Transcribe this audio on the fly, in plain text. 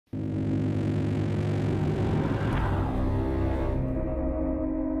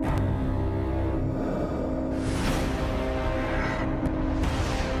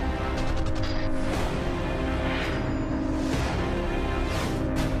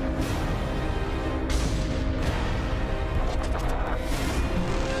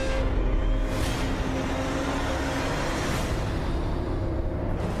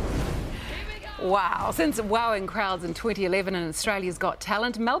Wow. Since wowing crowds in 2011 in Australia's Got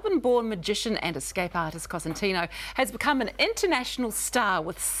Talent, Melbourne-born magician and escape artist Cosentino has become an international star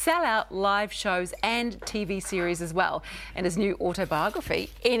with sell-out live shows and TV series as well. In his new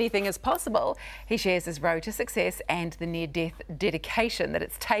autobiography, Anything is Possible, he shares his road to success and the near-death dedication that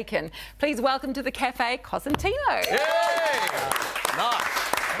it's taken. Please welcome to the cafe, Cosentino. Yay! Nice.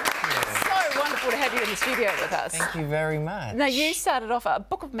 Wonderful to have you in the studio with us. Thank you very much. Now, you started off a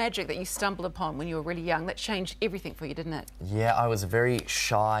book of magic that you stumbled upon when you were really young. That changed everything for you, didn't it? Yeah, I was a very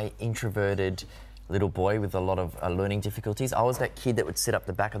shy, introverted little boy with a lot of learning difficulties. I was that kid that would sit up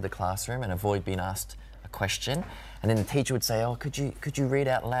the back of the classroom and avoid being asked a question. And then the teacher would say, "Oh, could you read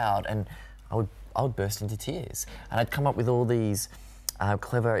out loud?" And I would burst into tears. And I'd come up with all these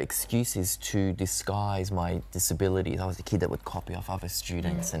clever excuses to disguise my disabilities. I was the kid that would copy off other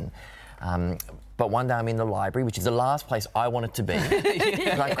students but one day I'm in the library, which is the last place I wanted to be,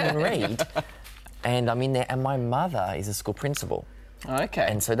 because I couldn't read, and I'm in there, and my mother is a school principal. Okay.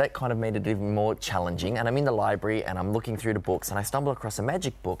 And so that kind of made it even more challenging, and I'm in the library and I'm looking through the books and I stumble across a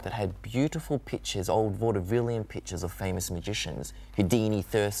magic book that had beautiful pictures, old vaudevillian pictures of famous magicians, Houdini,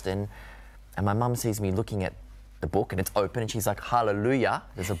 Thurston, and my mum sees me looking at the book and it's open and she's like, "Hallelujah,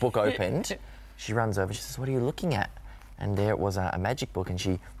 there's a book opened." She runs over, she says, "What are you looking at?" And there it was a magic book, and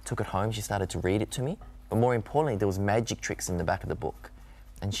she took it home, she started to read it to me. But more importantly, there was magic tricks in the back of the book.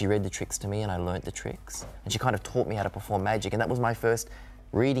 And she read the tricks to me and I learnt the tricks. And she kind of taught me how to perform magic, and that was my first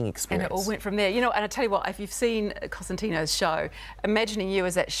reading experience. And it all went from there. You know, and I tell you what, if you've seen Cosentino's show, imagining you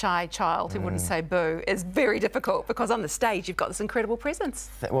as that shy child who wouldn't say boo is very difficult, because on the stage you've got this incredible presence.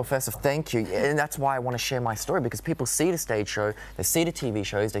 Well, first of all, thank you. And that's why I want to share my story, because people see the stage show, they see the TV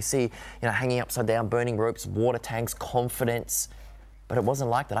shows, they see, you know, hanging upside down, burning ropes, water tanks, confidence. But it wasn't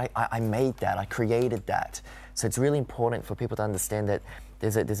like that. I made that, I created that. So it's really important for people to understand that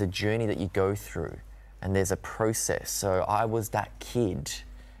there's a journey that you go through, and there's a process. So I was that kid,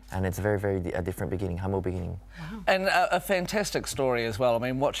 and it's a very different beginning, humble beginning. Wow. And a fantastic story as well. I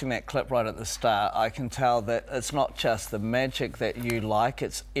mean, watching that clip right at the start, I can tell that it's not just the magic that you like,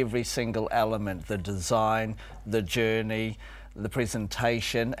 it's every single element, the design, the journey, the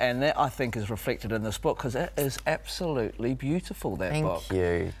presentation, and that, I think, is reflected in this book, because it is absolutely beautiful, that book. Thank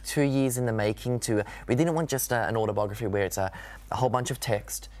you. 2 years in the making. We didn't want just an autobiography where it's a whole bunch of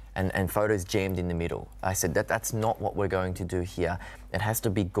text and photos jammed in the middle. I said that's not what we're going to do here. It has to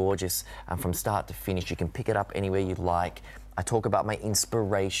be gorgeous from start to finish. You can pick it up anywhere you like. I talk about my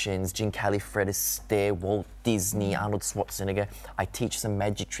inspirations, Jim Kelly, Fred Astaire, Walt Disney, Arnold Schwarzenegger. I teach some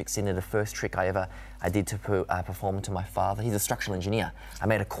magic tricks in it. The first trick I did to perform to my father. He's a structural engineer. I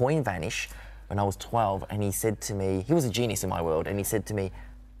made a coin vanish when I was 12, and he said to me, he was a genius in my world, and he said to me,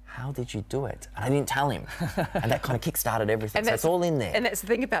 "How did you do it?" And I didn't tell him. And that kind of kick-started everything. And so it's all in there. And that's the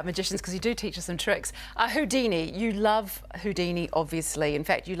thing about magicians, because you do teach us some tricks. Houdini, you love Houdini, obviously. In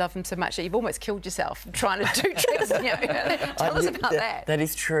fact, you love him so much that you've almost killed yourself trying to do tricks. Tell us about that. That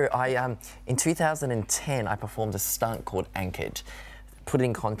is true. In 2010, I performed a stunt called Anchored. Put it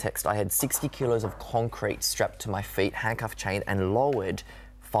in context, I had 60 kilos of concrete strapped to my feet, handcuff chained, and lowered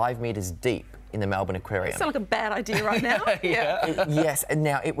 5 metres deep in the Melbourne Aquarium. Sounds like a bad idea right now. Yes, and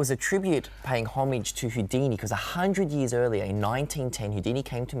now it was a tribute paying homage to Houdini, because 100 years earlier, in 1910, Houdini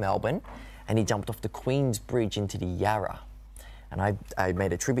came to Melbourne and he jumped off the Queen's Bridge into the Yarra. And I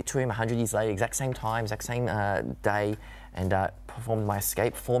made a tribute to him 100 years later, exact same time, exact same day, and performed my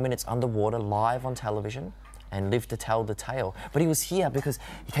escape, 4 minutes underwater, live on television, and lived to tell the tale. But he was here because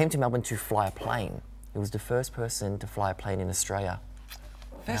he came to Melbourne to fly a plane. He was the first person to fly a plane in Australia.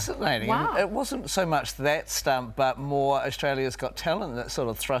 Fascinating. Wow. It wasn't so much that stunt, but more Australia's Got Talent that sort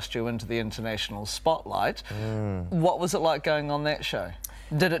of thrust you into the international spotlight. What was it like going on that show?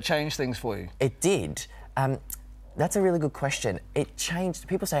 Did it change things for you? It did. That's a really good question. It changed.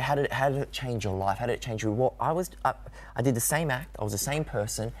 People say, how did it change your life? How did it change you? Well, I did the same act. I was the same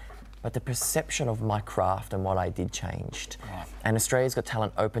person, but the perception of my craft and what I did changed. Right. And Australia's Got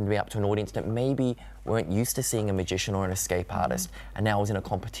Talent opened me up to an audience that maybe weren't used to seeing a magician or an escape artist. And now I was in a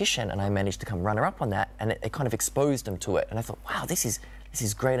competition and I managed to come runner-up on that, and it kind of exposed them to it. And I thought, wow, this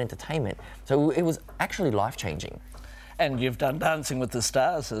is great entertainment. So it was actually life-changing. And you've done Dancing with the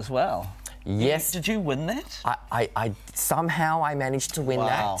Stars as well. Yes. Did you win that? I somehow I managed to win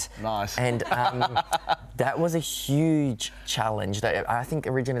that. Nice. And That was a huge challenge. I think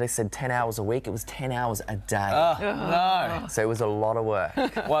originally they said 10 hours a week. It was 10 hours a day. No. So it was a lot of work.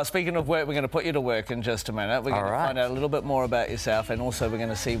 Well, speaking of work, we're going to put you to work in just a minute. We're going to find out a little bit more about yourself, and also we're going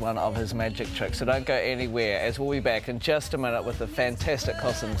to see one of his magic tricks. So don't go anywhere, as we'll be back in just a minute with the fantastic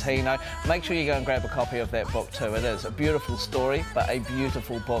Cosentino. Make sure you go and grab a copy of that book too. It is a beautiful story, but a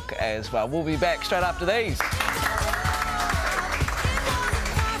beautiful book as well. We'll be back straight after these.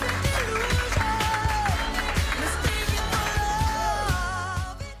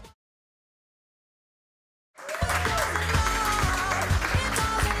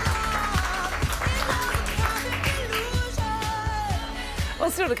 Well,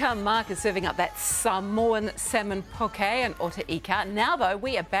 still to come, Mark is serving up that Samoan salmon poke and ota ika. Now, though,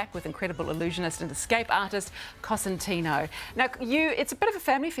 we are back with incredible illusionist and escape artist Cosentino. Now, it's a bit of a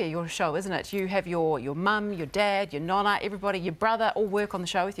family affair, your show, isn't it? You have your mum, your dad, your nonna, everybody, your brother, all work on the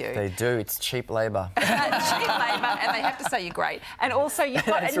show with you. They do. It's cheap labour. Cheap labour, and they have to say you're great. And also, you've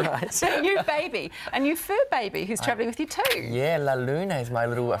got a new baby, a new fur baby who's travelling with you too. Yeah, La Luna is my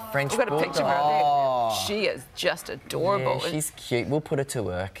little French bulldog. We've got a picture of her there. She is just adorable. Yeah, she's cute. We'll put her to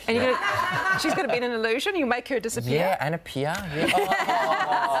work. And she's going to be an illusion. You make her disappear. Yeah, and appear.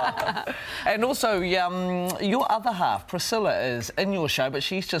 Yeah. And also, your other half, Priscilla, is in your show, but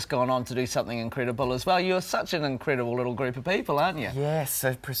she's just gone on to do something incredible as well. You're such an incredible little group of people, aren't you? Yeah,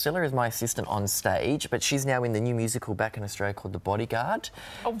 so Priscilla is my assistant on stage, but she's now in the new musical back in Australia called The Bodyguard.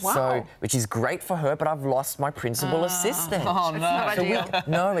 Oh, wow. So, which is great for her, but I've lost my principal assistant. Oh, no.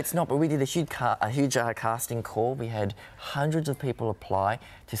 No, it's not, but we did a huge casting call. We had hundreds of people apply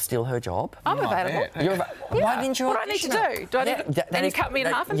to steal her job. I'm available. Why didn't you? What do I need to do? Do I need to, and you cut me in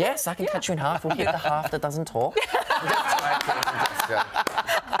half? Yes, I can cut you in half. We'll get the half that doesn't talk.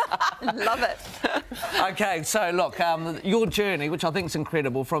 Love it. OK, so look, your journey, which I think is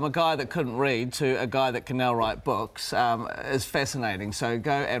incredible, from a guy that couldn't read to a guy that can now write books, is fascinating. So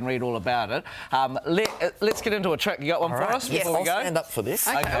go and read all about it. Let's get into a trick. You got one for us before we go? I'll stand up for this.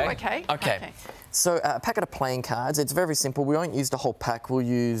 Okay. So a packet of playing cards. It's very simple. We won't use the whole pack. We'll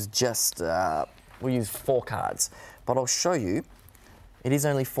use just we'll use 4 cards. But I'll show you. It is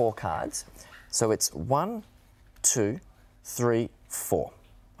only 4 cards. So it's 1, 2, 3, 4.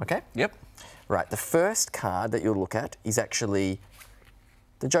 Okay? Yep. Right. The first card that you'll look at is actually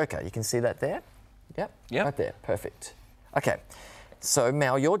the Joker. You can see that there? Yep. Right there. Perfect. Okay. So,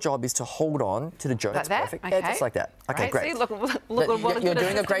 Mel, your job is to hold on to the Joker. Like that? Perfect. Okay. Yeah, just like that. Okay, Right, great. See, look You're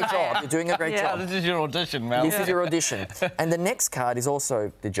doing a great job. You're doing a great job. This is your audition, Mel. This is your audition. And the next card is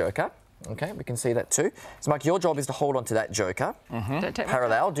also the Joker. Okay, we can see that too. So, Mike, your job is to hold on to that Joker. Don't take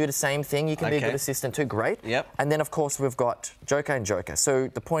Parallel, do the same thing. You can be a good assistant too. Great. Yep. And then, of course, we've got Joker and Joker. So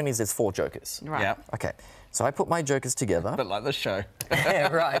the point is there's 4 Jokers. Right. Yep. Okay. So I put my Jokers together. A bit like this show.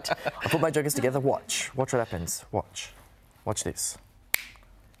 Yeah, right. I put my Jokers together. Watch. Watch what happens. Watch. Watch this.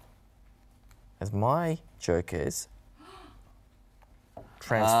 As my Jokers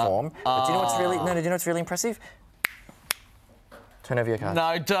transform. But do you know what's really... No, do you know what's really impressive? Turn over your card.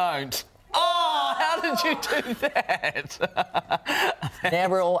 No, don't. Oh, how did you do that? Now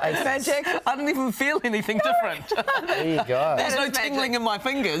we're all aces. Magic. I didn't even feel anything different. There you go. There's no is tingling magic. in my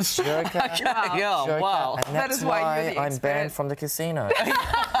fingers. Joker. Okay, yeah, Joker. wow. And That that's is why you're the I'm expert. banned from the casino.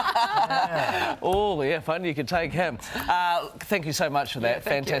 Oh, yeah, if only you could take him. Thank you so much for that.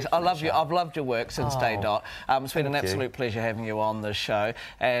 thank you. Fantastic. I love you. I've loved your work since day dot. It's been an Thank you. absolute pleasure having you on the show.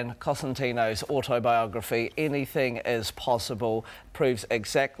 And Cosentino's autobiography, Anything is Possible, proves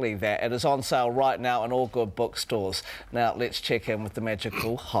exactly that. It is on sale right now in all good bookstores. Now, let's check in with the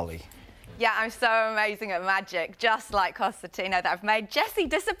magical Holly. Yeah, I'm so amazing at magic, just like Cosentino, that I've made Jesse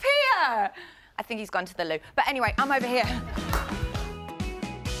disappear. I think he's gone to the loo. But anyway, I'm over here.